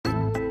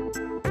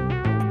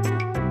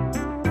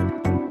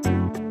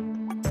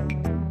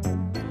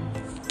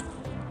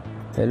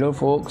Hello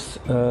folks,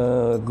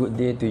 good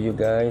day to you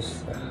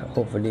guys.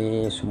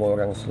 Hopefully semua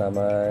orang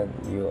selamat.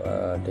 You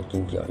are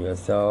taking care of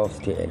yourself.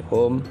 Stay at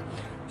home,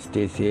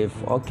 stay safe.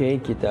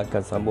 Okay, kita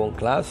akan sambung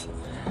kelas.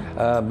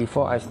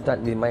 Before I start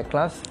with my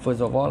class,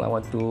 first of all I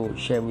want to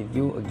share with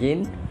you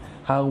again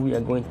how we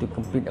are going to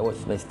complete our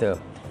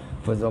semester.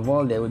 First of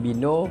all, there will be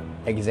no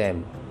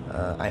exam.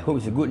 I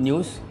hope it's a good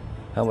news.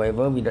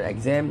 However, without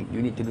exam,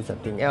 you need to do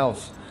something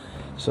else.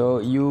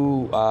 So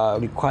you are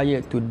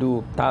required to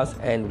do tasks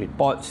and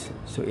reports.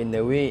 So in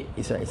a way,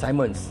 it's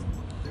assignments.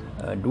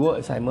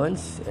 Dua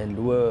assignments and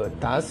dua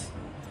tasks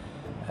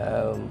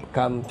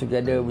come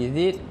together with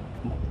it,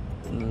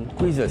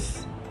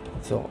 quizzes.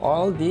 So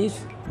all these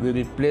will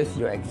replace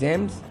your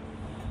exams,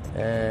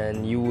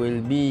 and you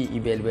will be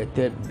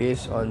evaluated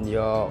based on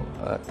your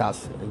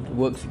tasks,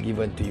 works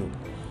given to you.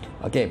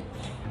 Okay,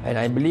 and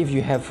I believe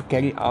you have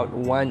carried out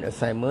one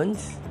assignment,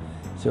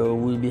 so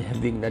we'll be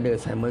having another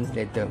assignments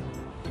later.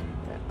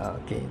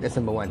 Okay, that's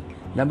number one.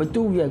 Number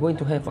two, we are going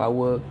to have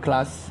our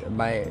class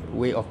by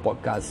way of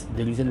podcast.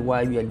 The reason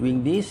why we are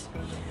doing this,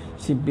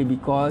 simply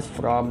because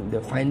from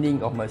the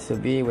finding of my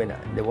survey,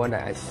 the one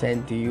that I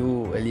sent to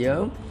you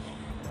earlier,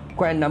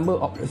 quite a number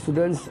of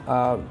students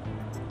are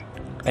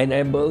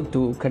unable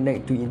to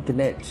connect to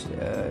internet,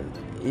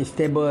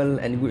 stable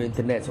and good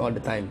internet all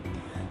the time.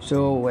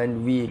 So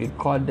when we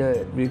record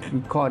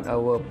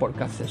our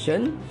podcast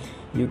session,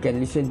 you can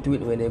listen to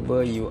it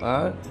whenever you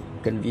are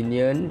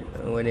convenient,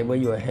 whenever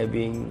you are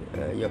having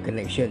your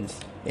connections.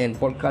 And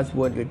podcast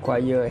would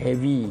require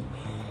heavy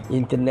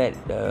internet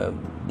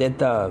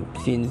data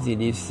since it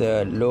is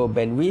low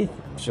bandwidth.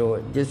 So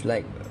just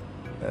like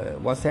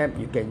WhatsApp,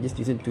 you can just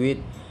listen to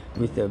it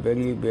with a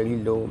very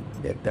low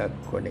data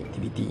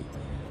connectivity.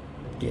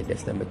 Okay,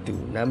 that's number two.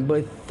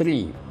 Number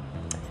three,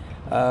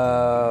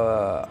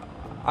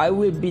 I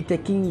will be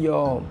taking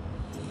your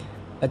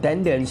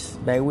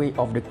attendance by way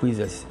of the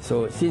quizzes.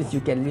 So since you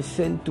can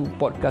listen to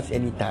podcast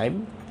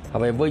anytime,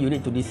 however you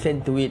need to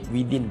listen to it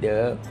within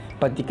the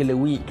particular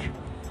week.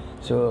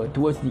 So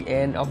towards the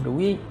end of the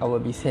week, I will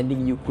be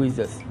sending you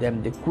quizzes.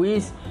 Then the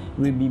quiz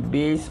will be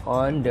based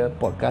on the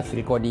podcast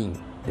recording,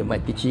 my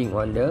teaching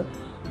on the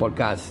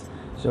podcast.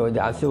 So the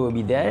answer will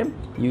be there.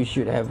 You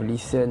should have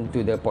listened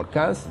to the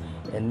podcast,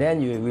 and then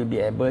you will be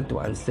able to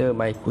answer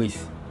my quiz.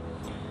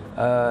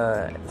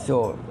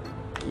 So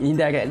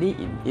indirectly,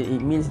 it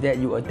means that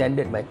you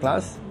attended my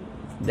class,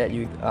 that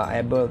you are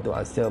able to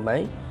answer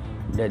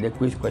the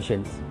quiz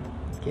questions.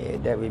 Okay,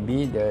 that will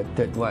be the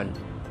third one.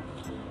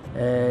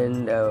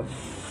 And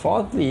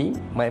fourthly,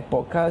 my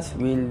podcast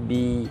will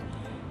be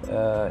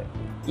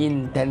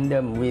in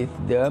tandem with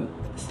the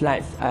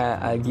slides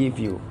I'll give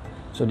you.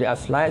 So there are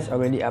slides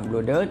already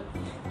uploaded.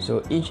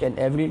 So each and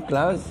every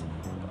class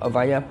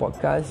via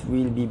podcast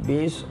will be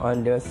based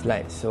on the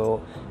slides.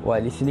 So while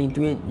listening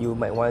to it, you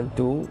might want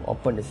to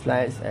open the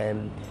slides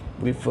and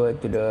refer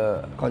to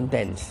the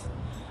contents.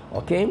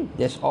 Okay,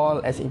 that's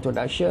all as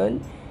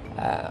introduction.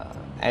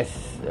 As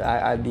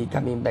I'll be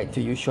coming back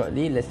to you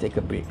shortly. Let's take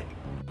a break.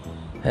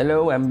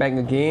 Hello, I'm back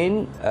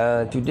again.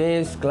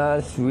 Today's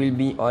class will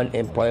be on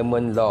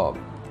employment law.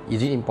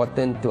 Is it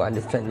important to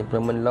understand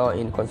employment law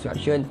in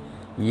construction?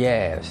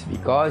 Yes,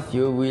 because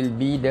you will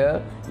be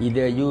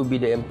either you be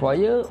the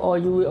employer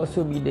or you will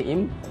also be the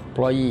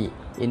employee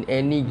in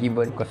any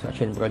given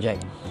construction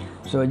project.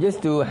 So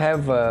just to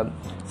have a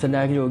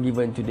scenario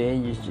given today,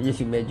 you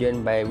just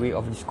imagine by way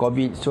of this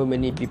COVID, so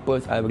many people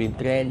are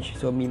retrenched,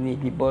 so many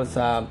people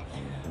are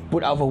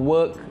put out of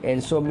work,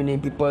 and so many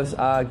people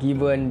are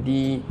given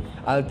the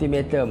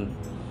ultimatum.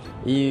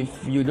 If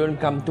you don't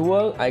come to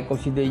work, I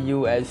consider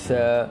you as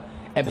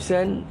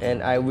absent,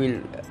 and I will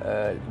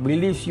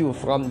release you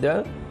from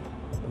the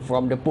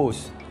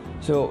post.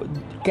 So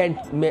can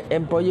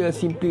employer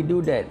simply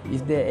do that?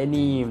 Is there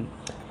any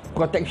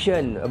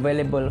protection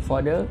available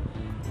for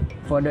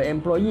the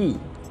employee?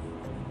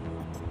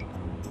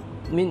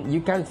 I mean,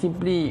 you can't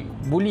simply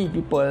bully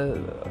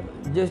people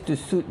just to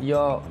suit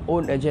your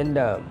own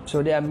agenda.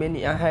 So there are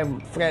many. I have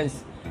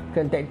friends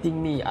contacting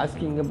me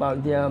asking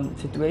about their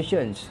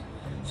situations.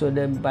 So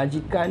the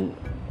majikan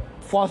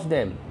force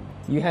them,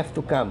 you have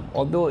to come,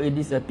 although it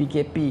is a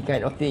PKP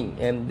kind of thing,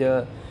 and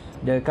the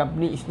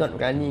company is not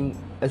running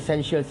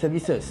essential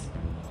services.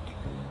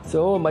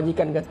 So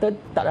majikan kata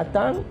tak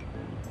datang.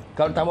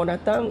 Kalau tak mau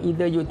datang,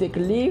 either you take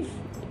leave,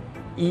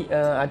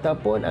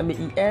 ataupun ambil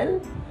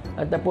EL,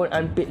 ataupun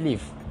unpaid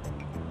leave.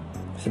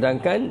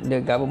 Sedangkan the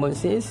government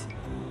says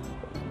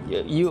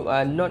you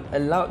are not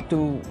allowed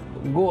to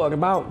go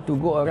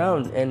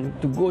around and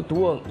to go to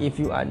work if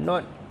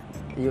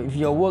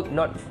your work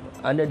not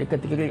under the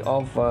category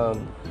of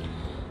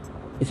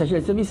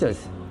essential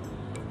services.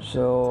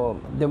 So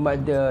the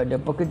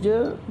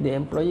pekerja, the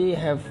employee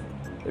have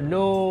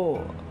no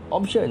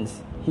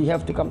options. He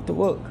have to come to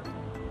work,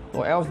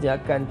 or else dia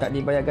akan tak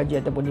dibayar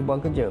gaji ataupun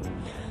dibuang kerja.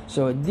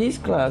 So this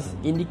class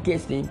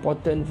indicates the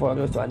importance for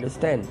us to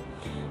understand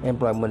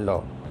employment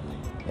law,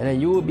 and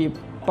then you will be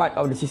part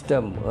of the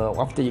system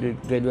after you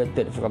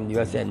graduated from the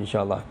USN,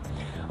 inshallah.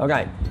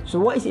 Alright, so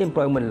what is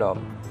employment law?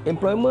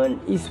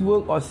 Employment is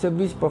work or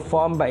service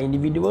performed by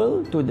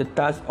individual to the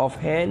task of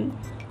hand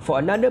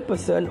for another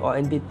person or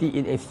entity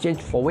in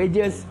exchange for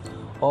wages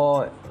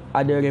or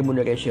other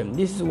remuneration.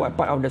 This is what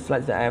part of the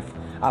slides that I have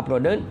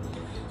uploaded.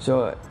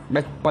 So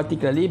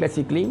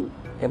basically,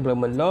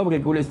 employment law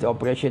regulates the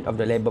operation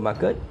of the labour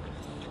market.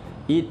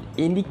 It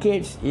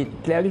indicates, it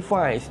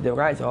clarifies the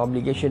rights or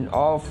obligation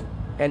of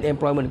an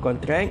employment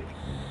contract,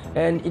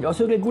 and it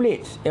also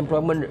regulates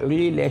employment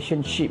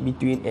relationship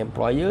between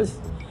employers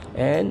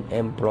and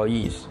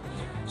employees.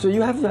 So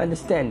you have to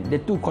understand the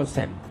two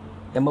concepts.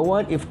 Number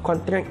one is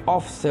contract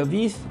of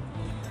service,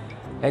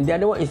 and the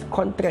other one is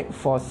contract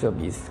for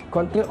service.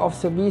 Contract of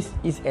service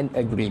is an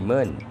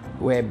agreement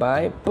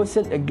whereby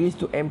person agrees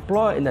to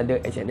employ another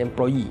as an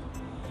employee,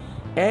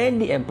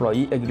 and the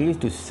employee agrees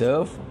to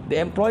serve the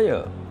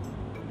employer.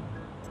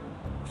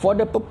 For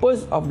the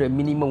purpose of the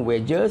minimum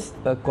wages,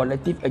 a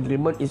collective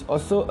agreement is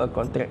also a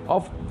contract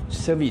of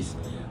service.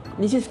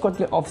 This is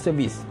contract of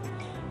service.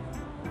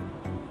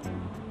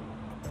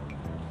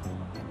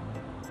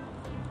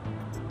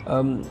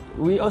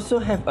 We also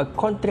have a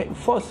contract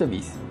for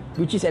service,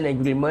 which is an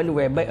agreement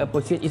whereby a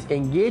person is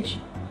engaged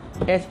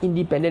as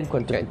independent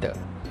contractor.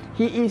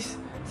 He is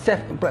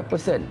self-employed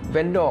person,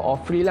 vendor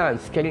or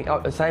freelance carrying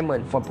out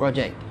assignment for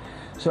project.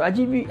 So I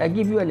give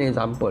you an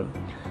example.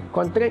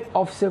 Contract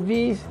of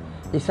service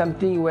is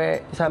something where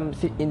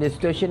in the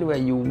situation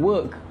where you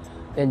work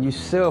and you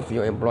serve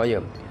your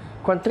employer.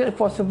 Contract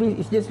for service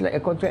is just like a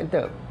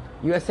contractor.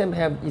 USM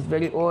have its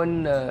very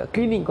own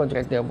cleaning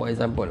contractor, for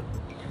example.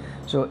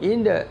 So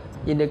in the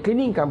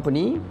cleaning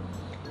company,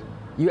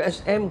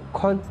 USM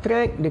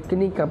contract the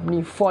cleaning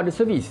company for the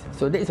service.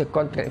 So that is a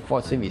contract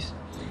for service.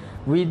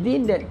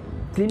 Within that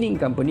cleaning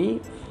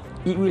company,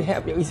 it will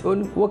have its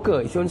own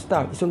worker, its own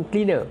staff, its own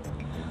cleaner.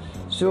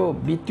 So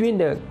between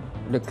the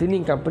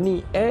cleaning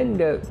company and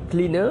the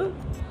cleaner,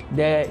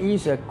 there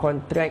is a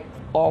contract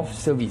of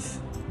service.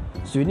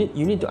 So you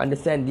need to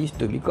understand these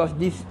two, because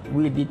this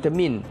will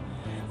determine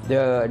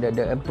the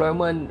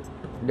employment,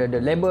 the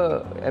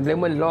labor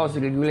employment laws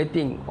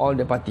regulating all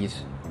the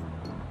parties.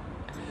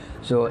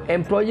 So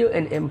employer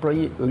and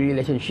employee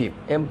relationship,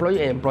 employer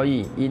and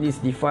employee, it is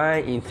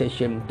defined in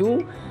section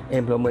 2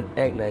 Employment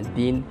Act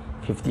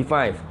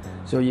 1955.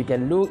 So you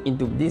can look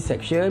into this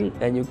section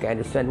and you can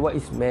understand what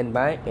is meant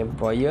by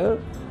employer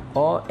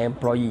or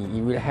employee.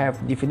 You will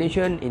have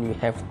definition and you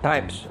have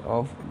types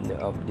of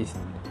these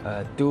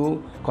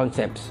two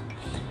concepts.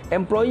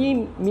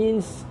 Employee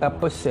means a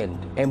person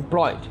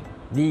employed,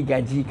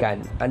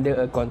 digajikan under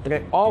a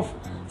contract of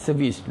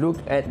service. Look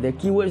at the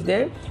keywords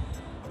there.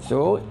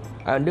 So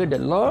under the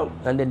law,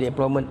 under the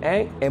Employment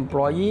Act,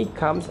 employee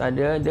comes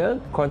under the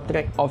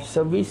contract of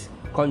service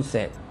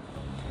concept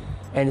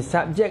and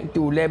subject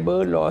to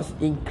labour laws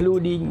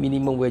including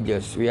minimum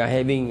wages. We are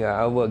having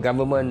our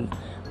government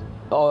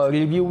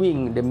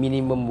reviewing the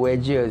minimum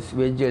wages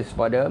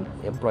for the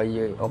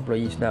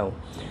employees now.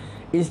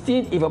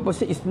 Instead, if a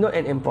person is not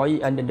an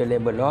employee under the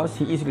labour laws,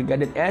 he is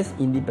regarded as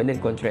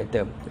independent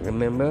contractor.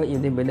 Remember,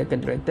 independent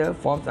contractor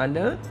falls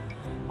under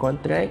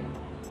contract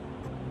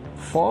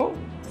for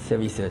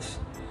services.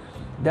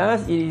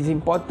 Thus, it is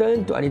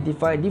important to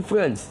identify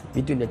difference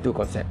between the two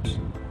concepts,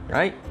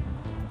 right?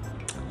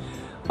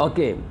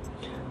 Okay.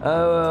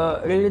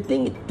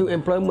 Relating to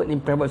employment in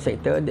private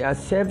sector, there are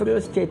several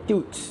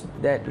statutes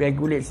that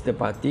regulates the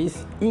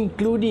parties,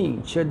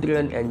 including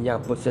Children and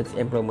Young Persons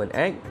Employment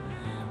Act,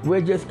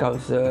 Wages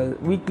Council,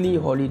 weekly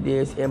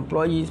holidays,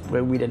 Employees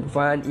Provident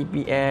Fund,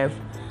 EPF,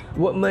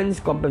 Workmen's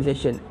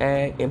Compensation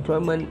Act,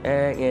 Employment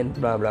Act, and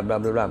blah blah blah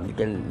blah blah. You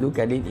can look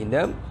at it in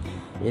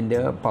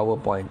the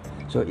PowerPoint.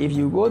 So if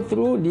you go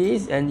through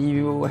this and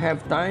you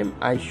have time,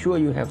 I sure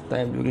you have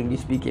time during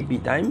this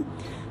PKP time,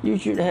 you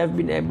should have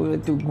been able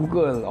to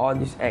Google all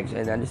these acts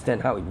and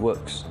understand how it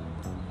works.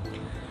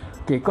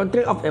 Okay,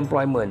 contract of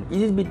employment.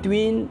 It is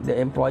between the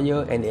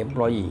employer and the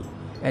employee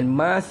and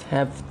must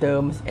have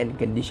terms and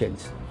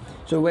conditions.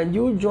 So when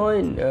you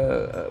join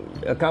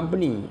a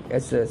company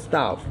as a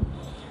staff,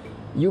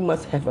 you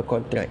must have a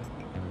contract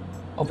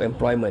of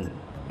employment,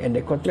 and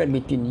the contract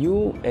between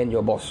you and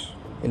your boss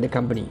in the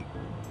company.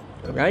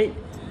 Alright?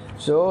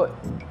 So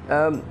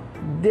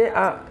there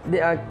are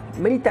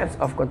many types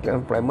of contract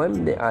of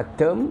employment. There are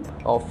term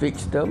or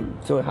fixed term.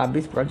 So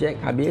habis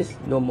project, habis,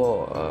 no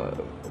more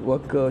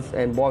workers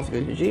and boss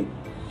relationship.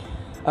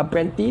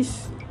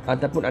 Apprentice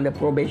ataupun under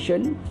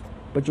probation,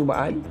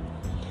 percubaan.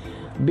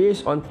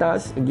 Based on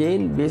task,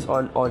 again based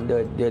on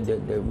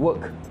the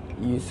work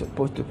you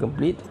supposed to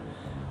complete,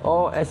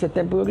 or as a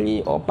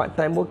temporary or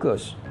part-time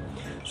workers.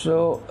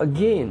 So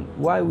again,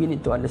 why we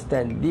need to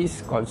understand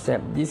this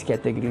concept, this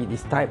category,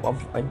 this type of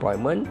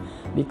employment,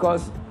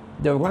 because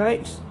the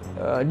rights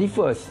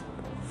differs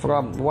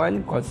from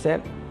one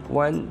concept,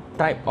 one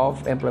type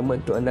of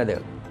employment to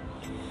another.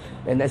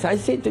 And as I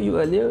said to you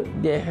earlier,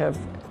 they have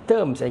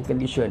terms and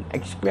conditions,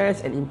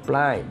 expressed and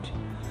implied.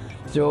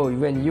 So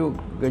when you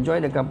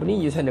join the company,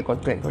 you sign a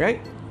contract,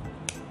 correct?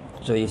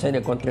 So you sign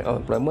a contract of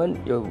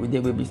employment, they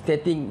will be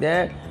stating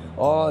there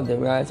all the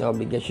rights and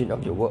obligation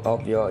of your work,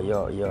 of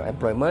your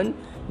employment.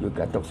 You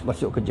kata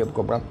masuk kerja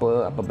pukul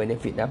berapa, apa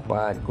benefit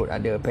dapat, could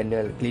ada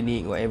panel,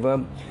 clinic,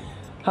 whatever.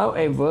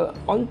 However,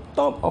 on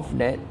top of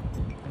that,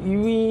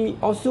 we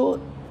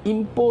also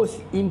impose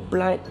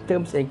implied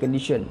terms and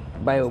condition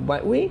by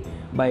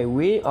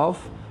way of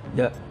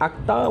the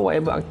akta,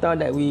 whatever akta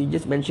that we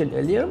just mentioned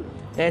earlier,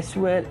 as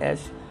well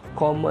as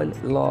common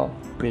law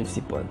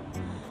principle.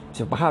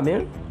 So faham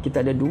ya?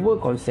 Kita ada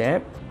dua konsep,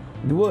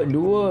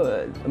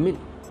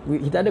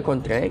 kita ada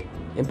kontrak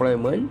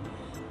employment,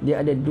 dia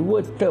ada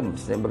dua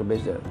terms yang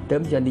berbeza.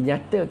 Terms yang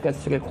dinyatakan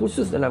secara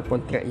khusus dalam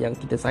kontrak yang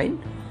kita sign,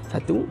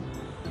 satu,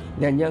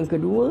 dan yang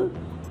kedua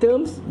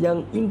terms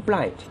yang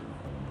implied.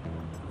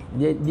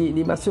 Dia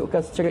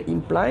dimasukkan secara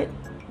implied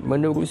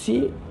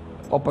menerusi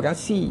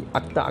operasi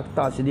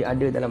akta-akta sedia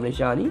ada dalam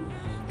Malaysia ni,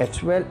 as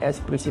well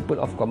as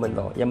principle of common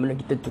law, yang mana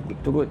kita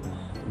turut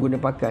guna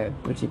pakai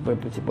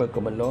principle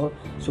common law,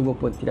 sungguh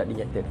pun tidak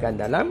dinyatakan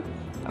dalam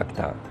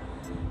akta.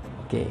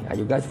 Okay, are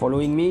you guys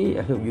following me?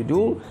 I hope you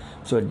do.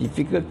 So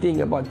difficult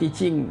thing about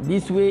teaching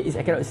this way is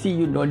I cannot see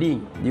you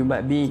nodding. You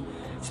might be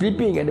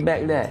sleeping at the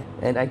back there,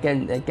 and I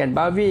can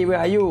Bavi, where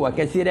are you? I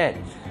can see that.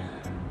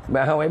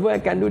 But however, I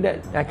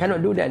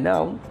cannot do that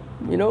now.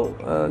 You know,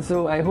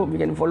 so I hope you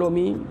can follow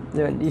me.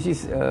 This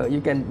is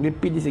you can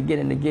repeat this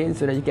again and again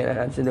so that you can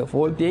answer the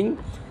whole thing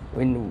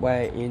in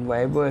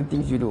whatever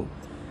things you do.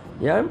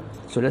 Yeah.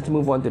 So let's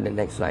move on to the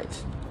next slide.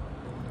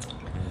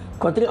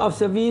 Contract of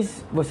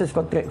service versus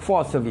contract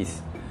for service.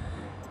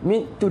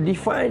 To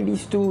define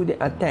these two, there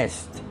are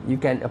tests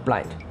you can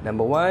apply.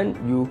 Number one,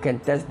 you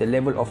can test the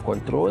level of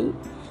control.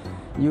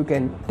 You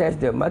can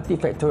test the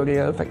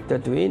multifactorial factor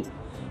to it.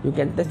 You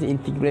can test the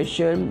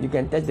integration. You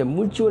can test the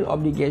mutual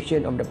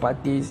obligation of the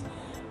parties,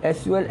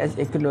 as well as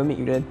economic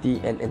reality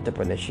and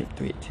entrepreneurship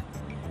to it.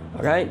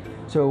 Alright.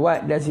 So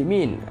what does it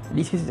mean?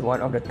 This is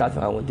one of the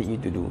tasks I wanted you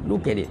to do.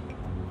 Look at it.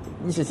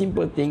 It's a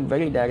simple thing,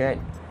 very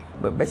direct,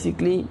 but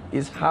basically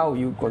is how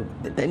you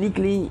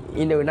technically,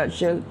 in a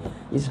nutshell,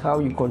 is how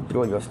you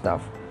control your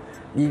staff.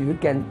 You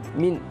can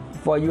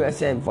for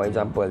USM, for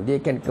example, they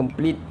can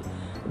complete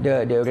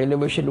the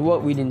renovation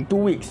work within 2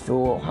 weeks.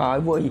 So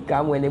however he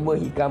come, whenever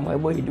he come,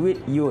 however he do it,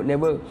 you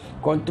never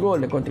control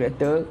the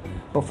contractor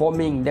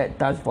performing that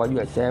task for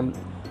USM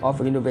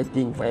of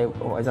renovating,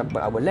 for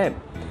example, our lab.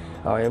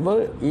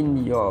 However,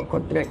 in your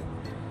contract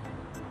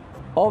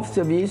of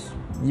service,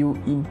 you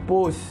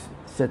impose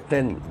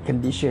certain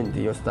condition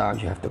to your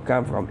staff. You have to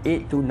come from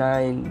 8 to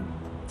 9.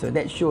 So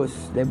that shows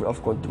level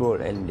of control,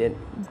 and that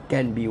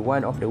can be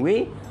one of the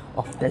way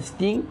of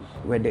testing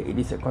whether it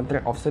is a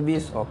contract of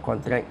service or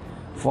contract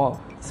for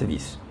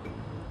service.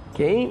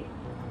 Okay.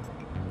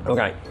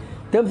 Alright.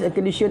 Terms and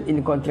conditions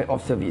in contract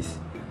of service.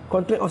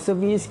 Contract of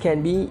service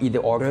can be either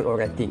oral or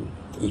writing.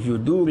 If you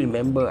do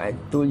remember, I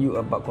told you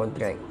about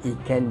contract. It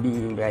can be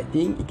in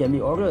writing, it can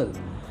be oral.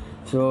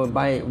 So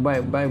by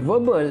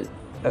verbal,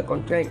 a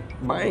contract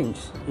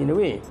binds in a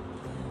way.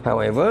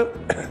 However,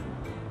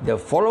 the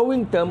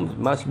following terms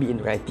must be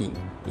in writing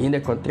in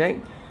the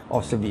contract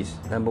of service.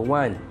 Number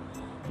one,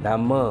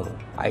 nama,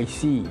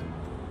 IC,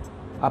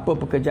 apa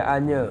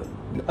pekerjaannya,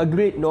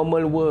 agreed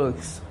normal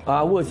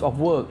hours of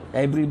work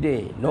every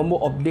day, number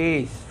of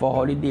days for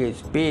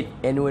holidays, paid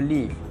annual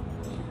leave,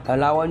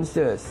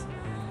 allowances,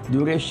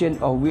 duration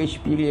of wage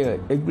period,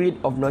 agreed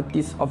of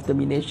notice of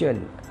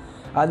termination,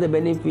 other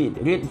benefit,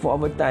 rate for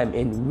overtime,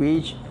 and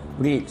wage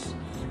rates.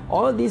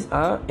 All these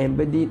are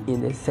embedded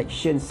in the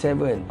Section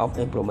 7 of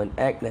Employment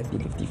Act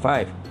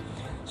 1955.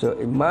 So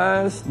it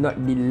must not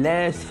be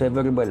less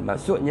favorable.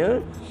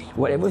 Maksudnya,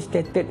 whatever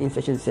stated in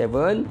Section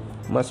 7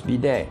 must be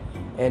there,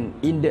 and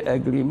in the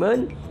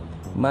agreement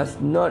must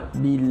not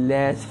be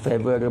less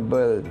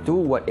favorable to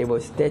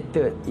whatever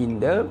stated in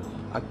the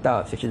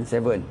Akta Section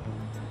 7.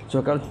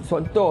 So kalau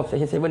contoh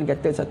Section 7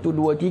 kata 1,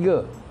 2,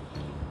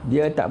 3,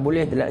 dia tak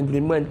boleh dalam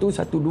agreement tu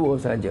 1, 2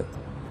 saja.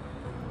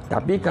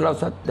 Tapi kalau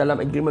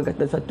dalam agreement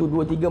kata 1,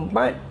 2, 3,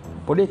 4,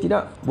 boleh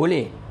tidak?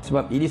 Boleh.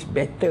 Sebab it is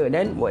better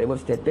than whatever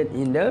stated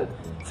in the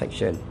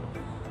section.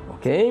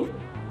 Okay.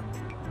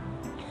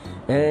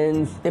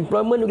 And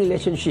employment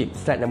relationship,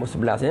 slide number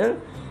 11 ya.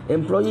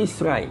 Employees'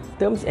 right,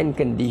 terms and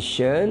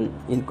condition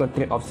in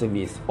contract of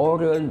service,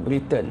 oral,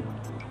 written.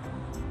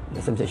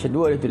 Dalam section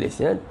 2 dia tulis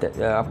ya,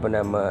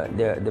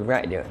 the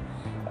right dia.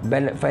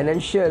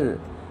 Financial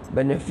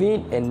benefit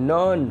and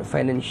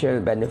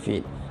non-financial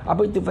benefit.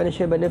 Apa itu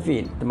financial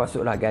benefit?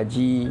 Termasuklah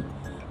gaji,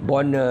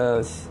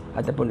 bonus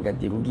ataupun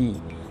ganti rugi.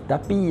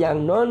 Tapi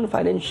yang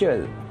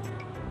non-financial,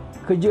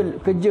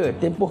 kerja,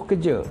 tempoh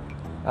kerja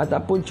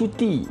ataupun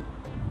cuti,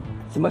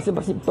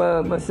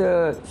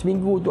 semasa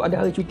seminggu tu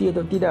ada hari cuti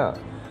atau tidak,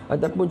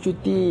 ataupun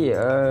cuti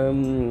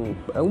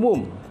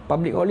umum,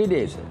 public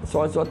holidays,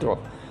 so on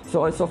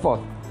so forth.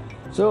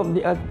 So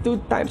there are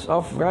two types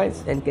of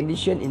rights and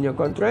condition in your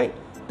contract,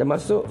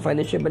 termasuk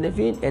financial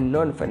benefit and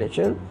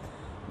non-financial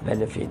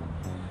benefit.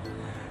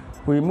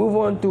 We move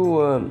on to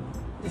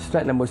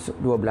slide number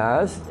 12,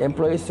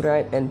 employees'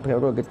 right and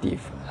prerogative.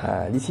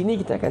 Di sini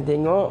kita akan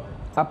tengok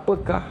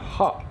apakah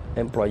hak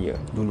employer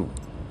dulu.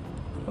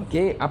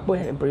 Okay, apa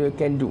yang employer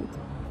can do?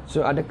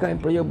 So adakah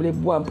employer boleh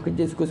buang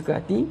pekerja suka-suka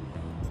hati?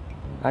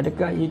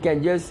 Adakah you can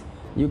just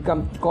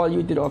call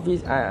you to the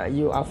office,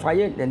 you are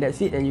fired and that's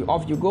it, and you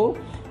off you go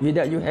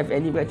without you have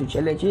any right to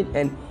challenge it,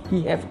 and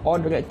he have all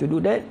the right to do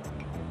that?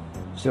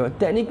 So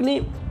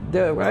technically,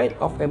 the right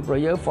of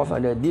employer falls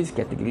under this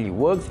category: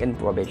 works and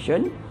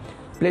probation,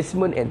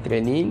 placement and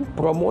training,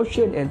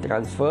 promotion and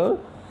transfer,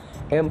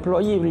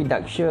 employee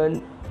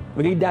reduction,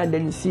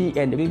 redundancy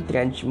and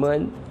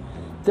retrenchment,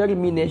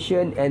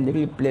 termination and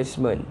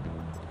replacement.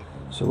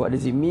 So what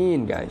does it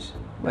mean, guys?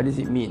 What does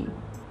it mean?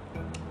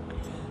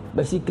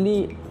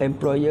 Basically,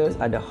 employers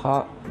ada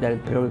hak dan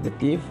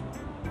prerogatif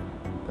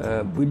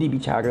budi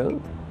bicara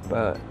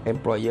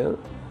employer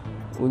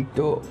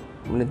untuk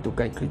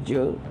menentukan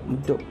kerja.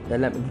 Untuk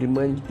dalam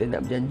agreement kita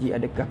nak berjanji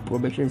adakah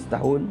probation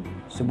setahun,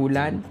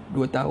 sebulan,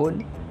 2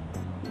 tahun,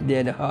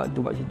 dia ada hak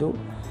untuk buat situ.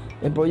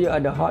 Employer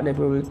ada hak dan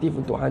prerogatif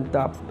untuk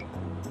hantar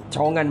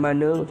cawangan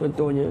mana,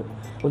 contohnya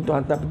untuk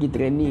hantar pergi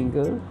training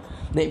ke,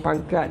 naik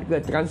pangkat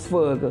ke,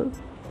 transfer ke.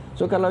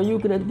 So kalau you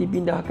kena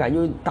dipindahkan,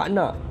 you tak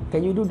nak,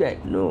 can you do that?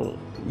 No,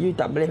 you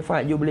tak boleh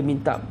fight. You boleh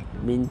minta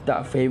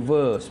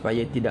favor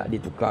supaya tidak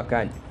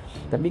ditukarkan.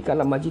 Tapi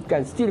kalau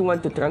majikan still want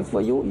to transfer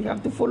you, you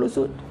have to follow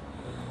suit.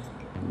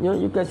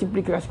 You can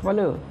simply keras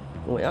kepala,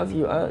 or else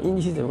you are,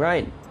 this is the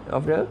right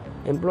of the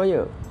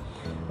employer.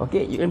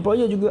 Okay,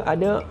 employer juga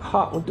ada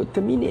hak untuk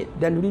terminate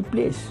dan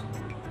replace,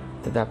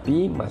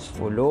 tetapi must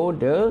follow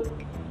the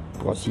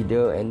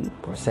procedure and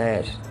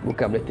process.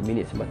 Bukan boleh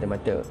terminate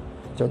semata-mata.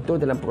 Contoh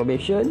dalam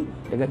probation,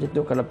 dengan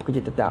contoh kalau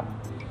pekerja tetap.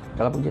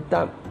 Kalau pekerja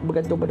tetap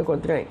bergantung pada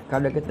kontrak.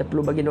 Kalau dia kata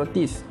perlu bagi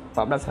notis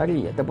 14 hari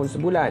ataupun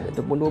sebulan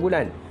ataupun 2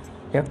 bulan,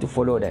 you have to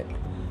follow that.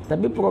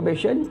 Tapi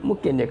probation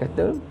mungkin dia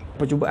kata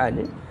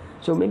percubaan.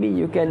 So maybe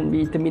you can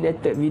be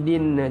terminated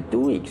within 2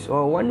 weeks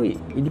or 1 week.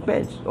 It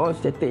depends. All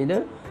stated in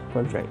the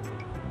contract.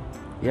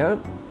 Ya.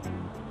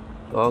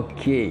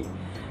 Okay.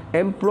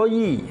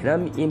 Employee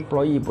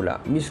pula,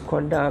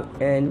 misconduct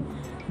and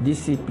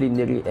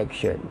disciplinary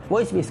action.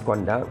 What is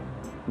misconduct?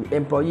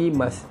 Employee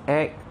must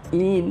act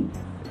in,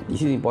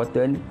 this is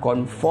important,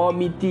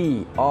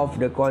 conformity of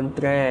the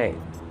contract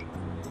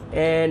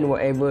and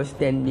whatever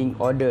standing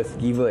orders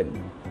given.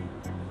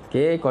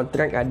 Okay,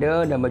 kontrak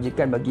ada dan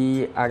majikan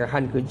bagi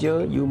arahan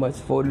kerja, you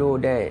must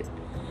follow that.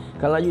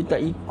 Kalau you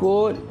tak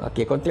ikut,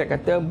 okay, kontrak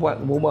kata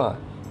buat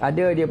rumah,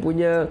 ada dia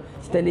punya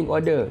standing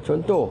order,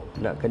 contoh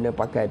nak kena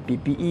pakai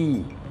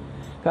PPE.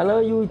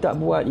 Kalau you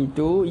tak buat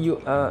itu,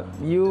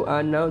 you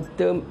are now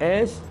termed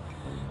as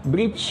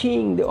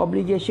breaching the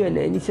obligation,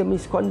 and it's a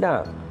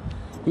misconduct.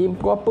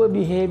 Improper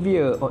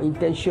behavior or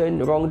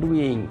intention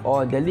wrongdoing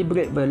or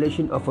deliberate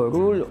violation of a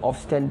rule of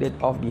standard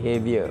of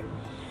behavior.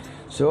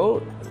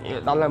 So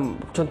dalam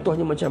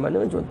contohnya macam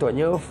mana?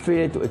 Contohnya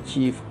fail to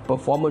achieve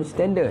performance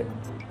standard,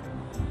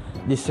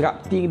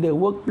 disrupting the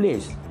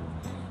workplace,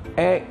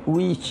 act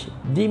which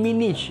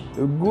diminish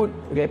good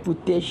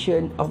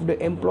reputation of the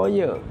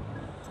employer,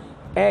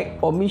 act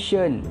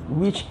omission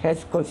which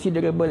has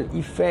considerable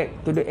effect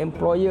to the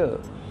employer,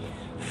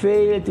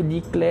 fail to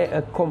declare a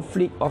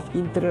conflict of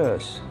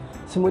interest.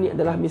 Semua ni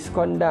adalah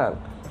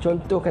misconduct.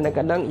 Contoh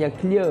kadang-kadang yang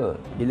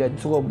clear, bila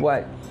suruh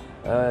buat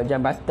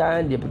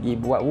jambatan, dia pergi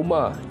buat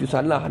rumah, itu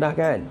salah dah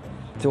kan.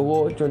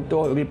 Suruh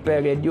contoh repair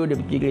radio, dia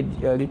pergi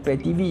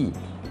repair TV,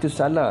 itu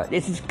salah.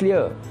 This is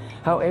clear.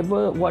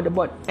 However, what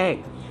about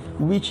act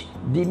which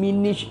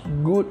diminish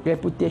good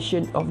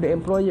reputation of the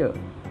employer?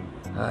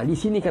 Di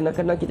sini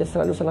kadang-kadang kita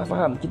selalu salah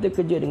faham. Kita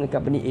kerja dengan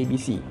company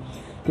ABC,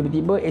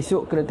 tiba-tiba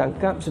esok kena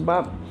tangkap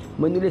sebab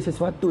menulis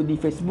sesuatu di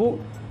Facebook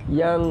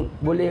yang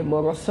boleh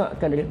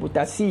merosakkan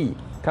reputasi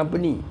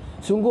company.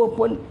 Sungguh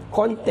pun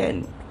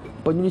content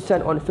penulisan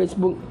on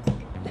Facebook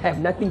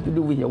have nothing to do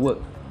with your work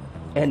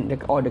and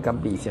or the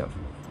company itself.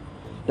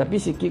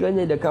 Tapi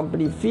sekiranya the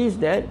company feels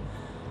that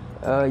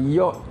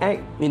your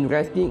act in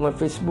writing on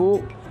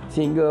Facebook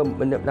sehingga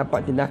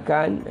mendapat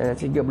tindakan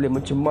sehingga boleh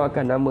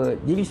mencemarkan nama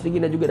diri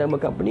sendiri dan juga nama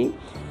company,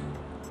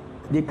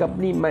 the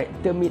company might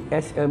term it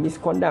as a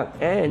misconduct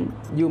and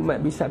you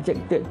might be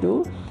subjected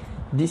to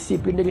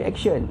disciplinary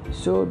action.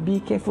 So be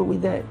careful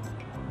with that.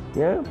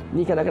 Ya,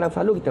 ni kadang-kadang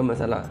selalu kita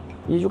masalah.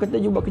 You kata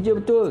you buat kerja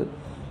betul,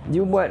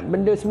 you buat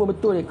benda semua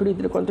betul according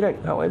to the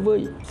contract.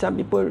 However,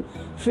 some people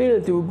fail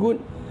to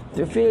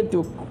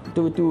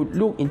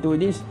look into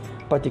this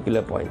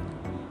particular point.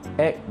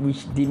 Act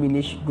which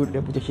diminish good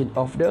reputation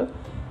of the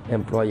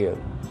employer.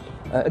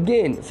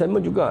 Again, sama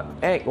juga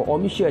act or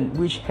omission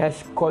which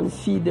has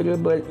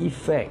considerable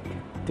effect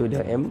to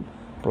the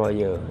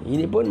employer.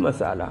 Ini pun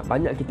masalah.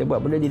 Banyak kita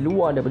buat benda di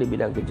luar daripada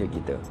bidang kerja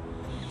kita.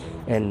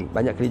 And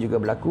banyak kali juga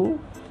berlaku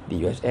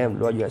di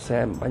USM, luar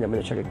USM,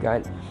 banyak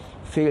syarikat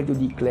fail to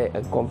declare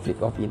a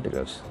conflict of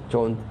interest.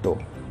 Contoh,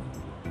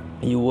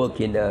 you work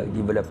in a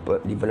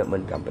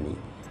development company,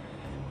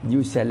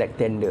 you select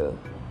tender,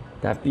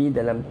 tapi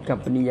dalam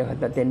company yang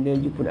hantar tender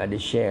you pun ada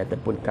share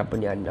ataupun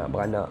company anak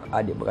beranak,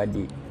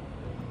 adik-beradik.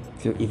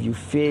 So if you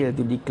fail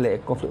to declare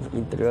a conflict of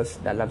interest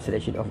dalam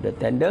selection of the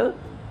tender,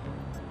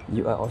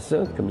 you are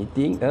also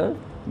committing a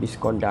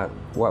misconduct.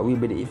 What will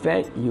be the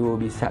effect? You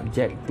will be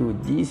subject to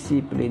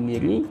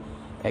disciplinary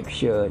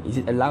action.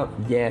 Is it allowed?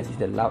 Yes,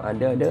 it's allowed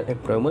under the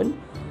employment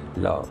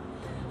law.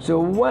 So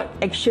what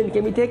action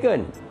can be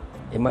taken?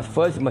 It must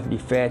be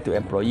fair to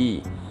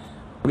employee.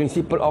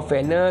 Principle of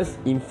fairness: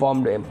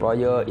 inform the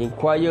employer,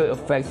 inquire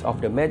effects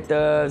of the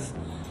matters,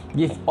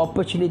 give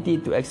opportunity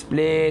to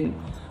explain,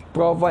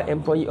 provide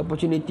employee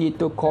opportunity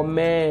to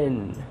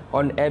comment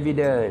on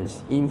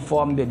evidence,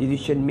 inform the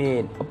decision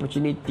made,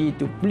 opportunity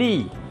to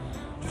plea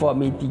for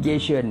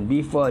mitigation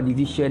before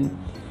decision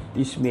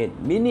is made.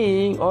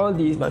 Meaning all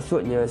this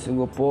maksudnya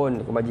sungguh pun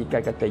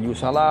kebajikan kata you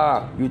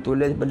salah, you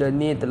tulis benda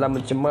ni telah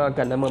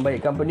mencemarkan nama baik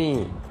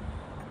company.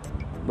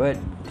 But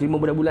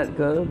terima bulat-bulat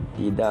ke?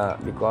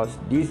 Tidak, because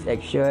this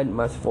action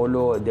must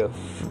follow the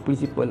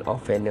principle of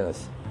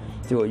fairness.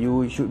 So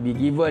you should be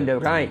given the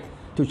right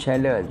to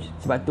challenge.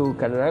 Sebab tu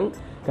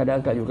kadang-kadang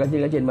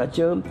kajian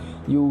macam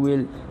you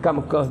will come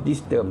across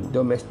this term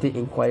domestic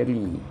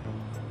inquiry.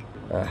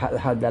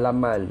 Hal-hal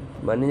dalaman,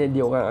 maknanya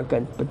dia orang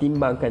akan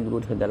pertimbangkan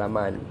dulu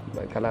kedalaman.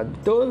 Kalau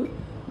betul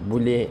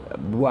boleh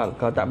buang,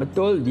 kalau tak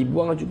betul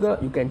dibuang juga.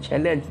 You can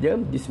challenge the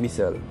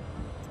dismissal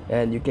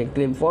and you can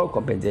claim for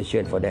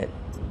compensation for that.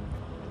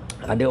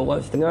 Ada orang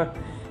setengah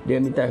dia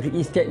minta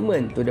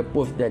reinstatement to the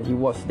post that he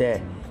was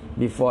there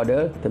before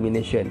the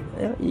termination.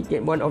 He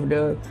get one of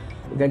the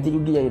ganti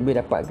rugi yang boleh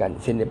dapatkan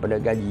selain daripada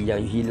gaji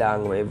yang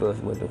hilang, whatever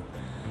semua tu.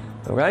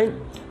 Alright,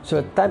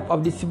 so type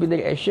of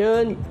disciplinary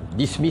action: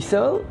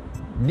 dismissal,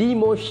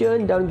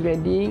 demotion,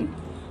 downgrading,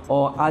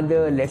 or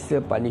other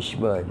lesser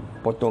punishment,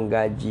 potong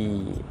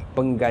gaji,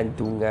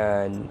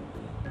 penggantungan,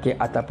 okay,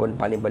 ataupun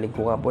paling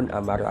kurang pun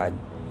amaran,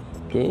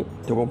 okay,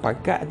 turun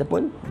pangkat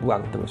ataupun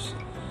buang terus.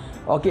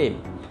 Okay,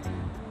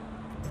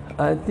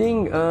 I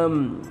think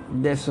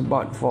that's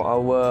about for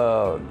our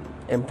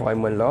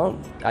employment law.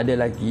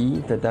 Ada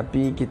lagi,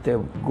 tetapi kita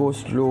go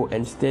slow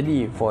and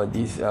steady for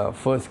this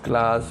first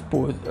class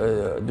post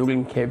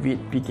during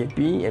COVID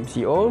PKP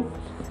MCO.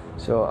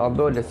 So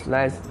although the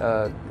slides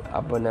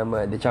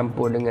dia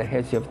campur dengan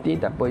health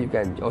safety, tak apa, you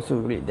can also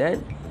read that.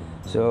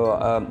 So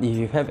if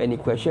you have any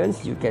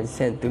questions, you can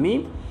send to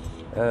me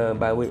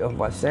by way of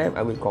WhatsApp.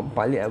 I will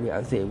compile it, I will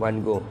answer in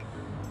one go.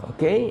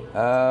 Okay,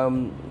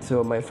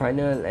 so my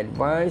final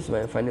advice,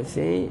 my final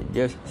say,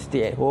 just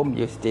stay at home,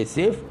 just stay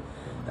safe.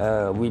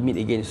 We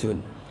meet again soon.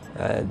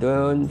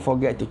 Don't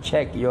forget to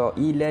check your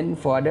e-learn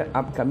for the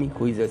upcoming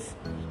quizzes.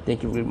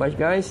 Thank you very much,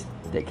 guys.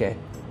 Take care.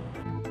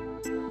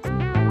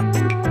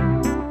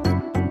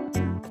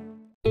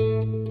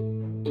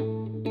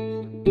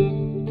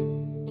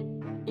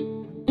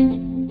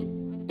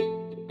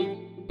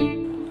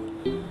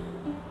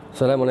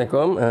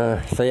 Assalamualaikum.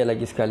 Saya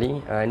lagi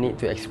sekali I need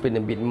to explain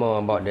a bit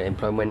more about the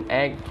Employment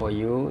Act for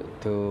you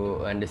to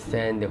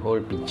understand the whole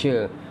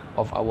picture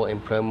of our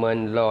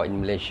employment law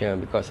in Malaysia,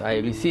 because I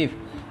receive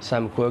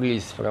some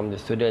queries from the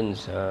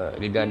students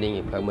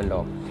regarding employment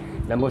law.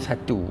 Nombor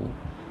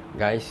 1,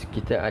 guys,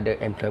 kita ada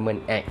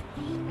Employment Act,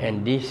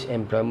 and this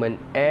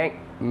Employment Act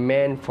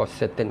meant for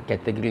certain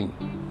category.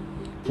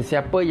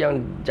 Sesiapa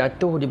yang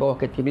jatuh di bawah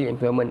kategori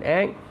Employment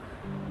Act,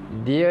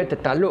 dia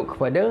tertaluk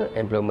kepada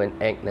Employment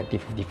Act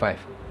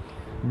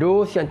 1955.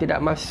 Those yang tidak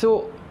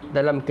masuk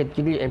dalam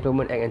kategori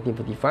Employment Act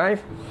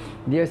 1955,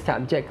 dia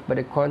subjek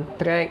kepada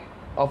contract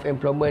of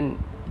employment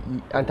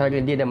antara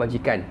dia dan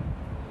majikan.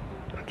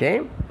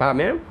 Okey, faham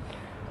ya?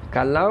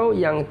 Kalau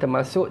yang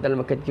termasuk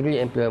dalam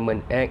kategori Employment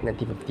Act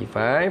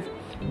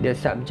 1955, dia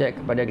subjek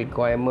kepada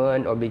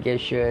requirement,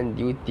 obligation,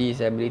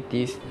 duties,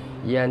 abilities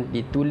yang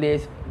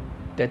ditulis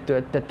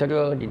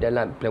tertera di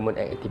dalam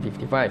Employment Act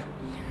 1955.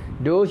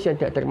 Those yang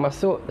tidak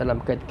termasuk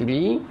dalam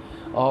kategori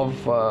of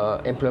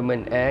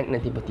Employment Act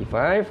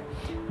 1955,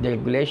 the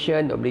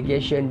regulation,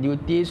 obligation,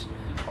 duties,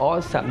 all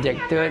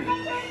subjected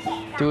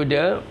to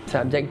the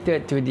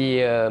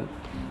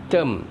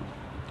term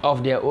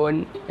of their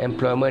own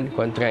employment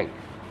contract.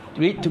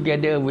 Read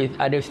together with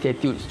other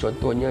statutes,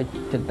 contohnya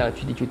tentang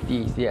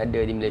cuti-cuti dia ada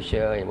di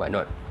Malaysia and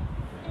whatnot.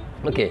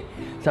 Okay,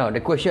 so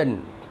the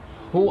question,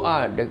 who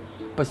are the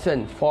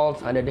person falls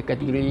under the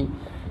category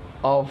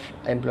of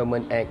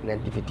Employment Act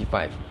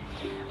 1955?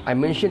 I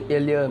mentioned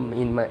earlier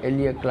in my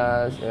earlier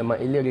class, my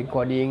earlier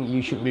recording, you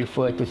should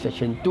refer to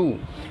section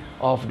 2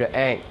 of the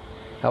Act.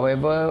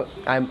 However,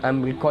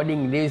 I'm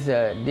recording this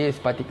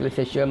particular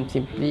session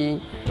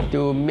simply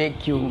to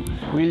make you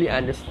really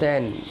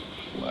understand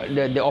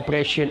the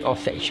operation of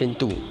section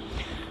 2.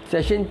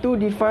 Section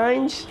 2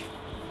 defines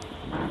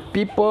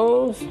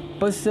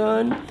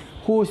person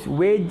whose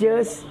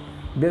wages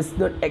does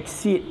not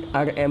exceed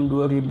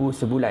RM2,000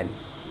 sebulan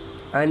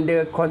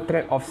under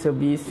contract of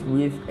service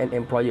with an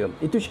employer.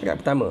 Itu syarat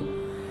pertama.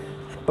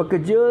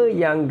 Pekerja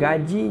yang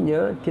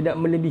gajinya tidak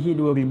melebihi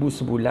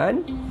 2,000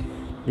 sebulan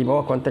di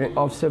bawah contract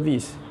of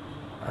service.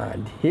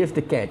 Here's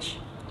the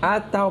catch.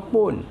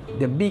 Ataupun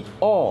the big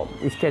or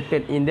is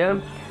stated in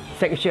the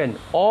section.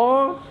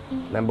 Or,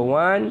 number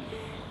 1,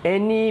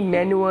 any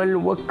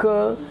manual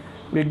worker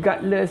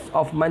regardless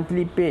of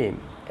monthly pay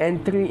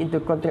entering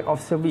into contract of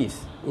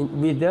service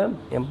with the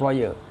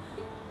employer.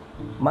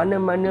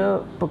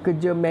 mana-mana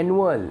pekerja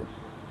manual,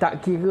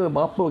 tak kira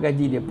berapa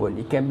gaji dia pun,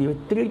 it can be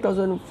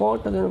 3,000,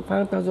 4,000,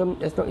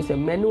 5,000, as long as a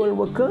manual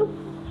worker,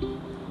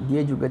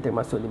 dia juga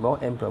termasuk di bawah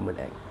Employment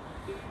Act.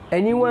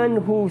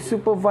 Anyone who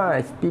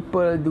supervise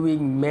people doing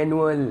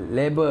manual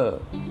labor,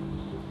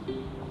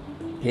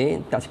 okay,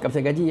 tak cakap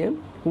pasal gaji ya,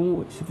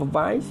 who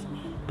supervise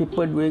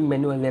people doing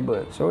manual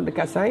labor. So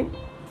dekat side,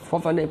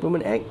 fall under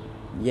Employment Act,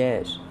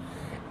 yes.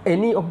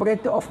 Any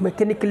operator of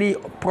mechanically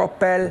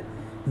propelled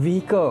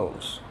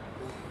vehicles,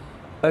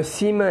 a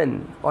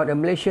seaman on a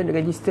Malaysian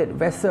registered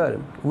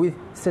vessel with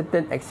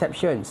certain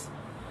exceptions,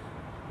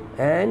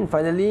 and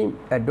finally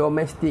a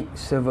domestic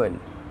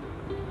servant.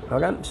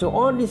 Alright, so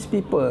all these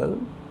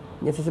people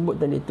yang saya sebut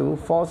tadi tu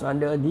falls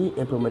under the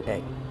Employment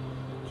Act.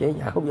 Okay,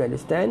 I hope you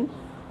understand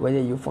whether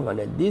you fall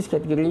under this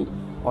category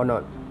or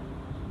not.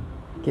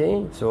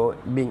 Okay, so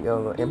being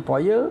an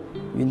employer,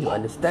 you need to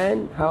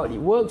understand how it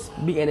works.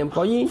 Being an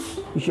employee,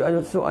 you should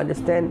also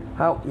understand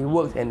how it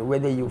works and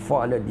whether you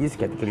fall under this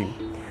category.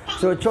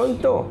 So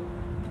contoh,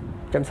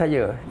 macam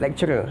saya,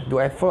 lecturer,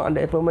 do I fall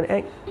under Employment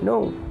Act?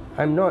 No,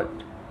 I'm not.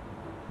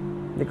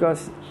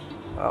 Because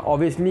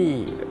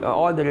obviously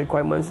all the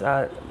requirements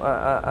are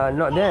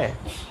not there.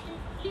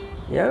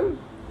 Yeah,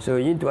 so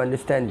you need to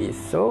understand this.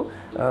 So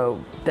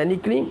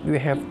technically we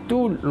have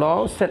two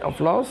laws, set of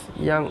laws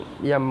yang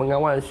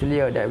mengawal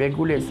selia that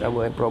regulates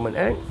our Employment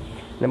Act.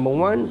 Number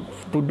one,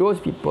 to those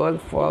people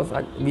falls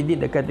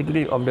within the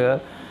category of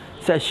the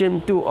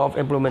Section 2 of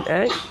Employment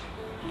Act,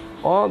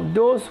 or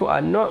those who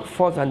are not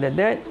falls under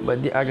that, but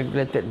they are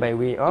regulated by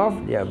way of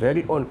their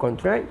very own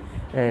contract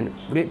and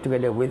read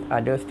together with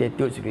other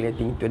statutes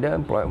relating to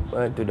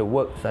the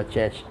work,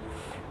 such as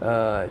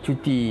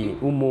cuti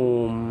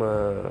umum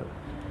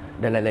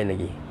dan lain-lain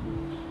lagi.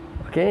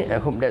 Okay,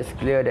 I hope that's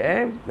clear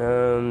there.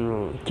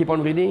 Keep on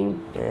reading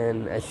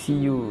and I see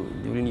you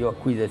during your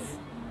quizzes.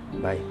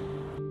 Bye.